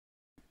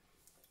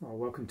Well,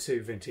 welcome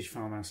to Vintage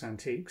Farmhouse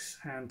Antiques,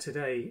 and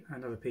today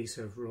another piece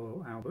of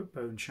Royal Albert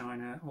bone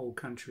china, Old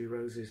Country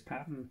Roses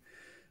pattern,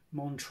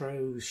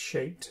 montrose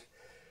shaped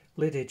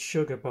lidded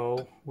sugar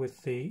bowl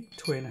with the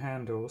twin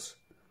handles.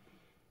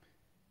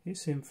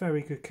 It's in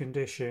very good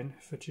condition.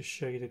 If I just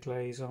show you the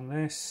glaze on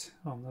this,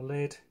 on the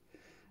lid,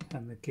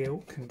 and the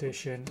gilt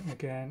condition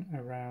again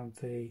around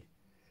the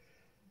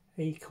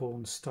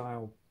acorn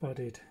style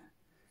budded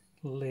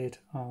lid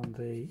on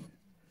the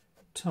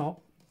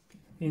top.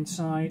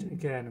 Inside,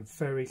 again, a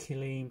very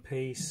clean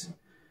piece,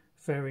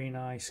 very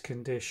nice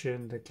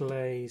condition. The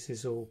glaze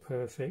is all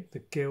perfect.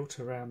 The gilt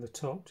around the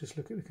top, just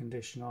look at the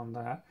condition on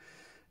that.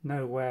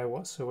 No wear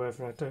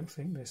whatsoever. I don't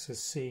think this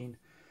has seen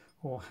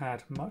or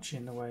had much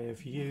in the way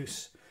of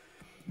use.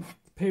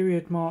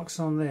 Period marks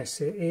on this.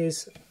 It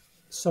is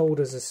sold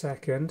as a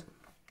second.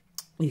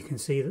 You can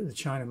see that the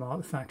china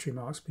mark, the factory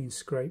mark's been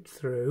scraped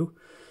through.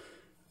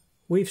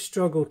 We've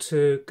struggled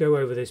to go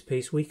over this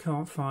piece. We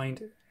can't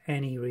find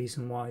any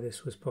reason why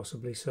this was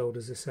possibly sold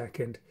as a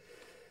second.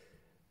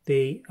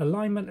 The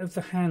alignment of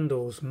the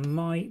handles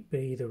might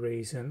be the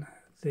reason.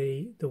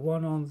 The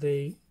one on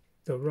the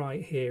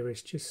right here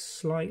is just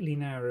slightly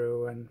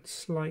narrower and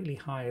slightly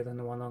higher than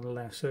the one on the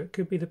left, so it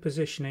could be the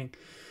positioning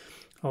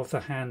of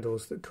the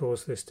handles that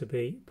caused this to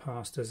be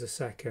passed as a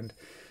second.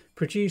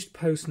 Produced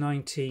post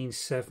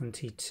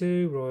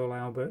 1972, Royal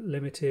Albert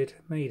Limited,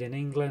 made in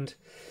England.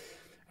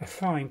 A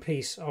fine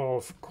piece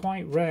of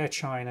quite rare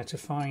china to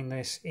find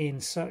this in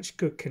such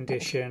good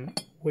condition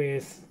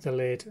with the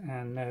lid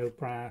and no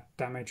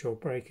damage or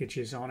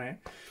breakages on it,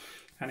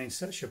 and in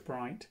such a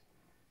bright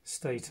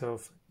state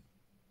of,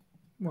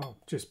 well,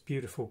 just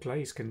beautiful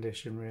glaze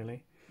condition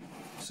really.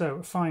 So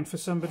a find for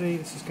somebody.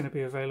 This is going to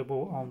be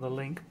available on the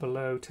link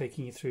below,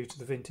 taking you through to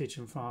the Vintage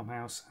and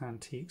Farmhouse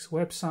Antiques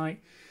website.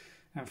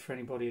 And for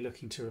anybody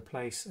looking to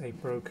replace a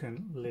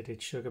broken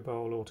lidded sugar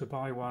bowl or to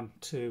buy one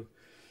to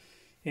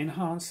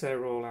enhance their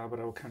Royal Albert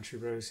Old Country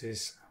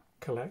Roses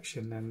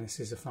collection, then this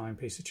is a fine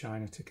piece of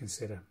china to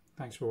consider.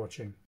 Thanks for watching.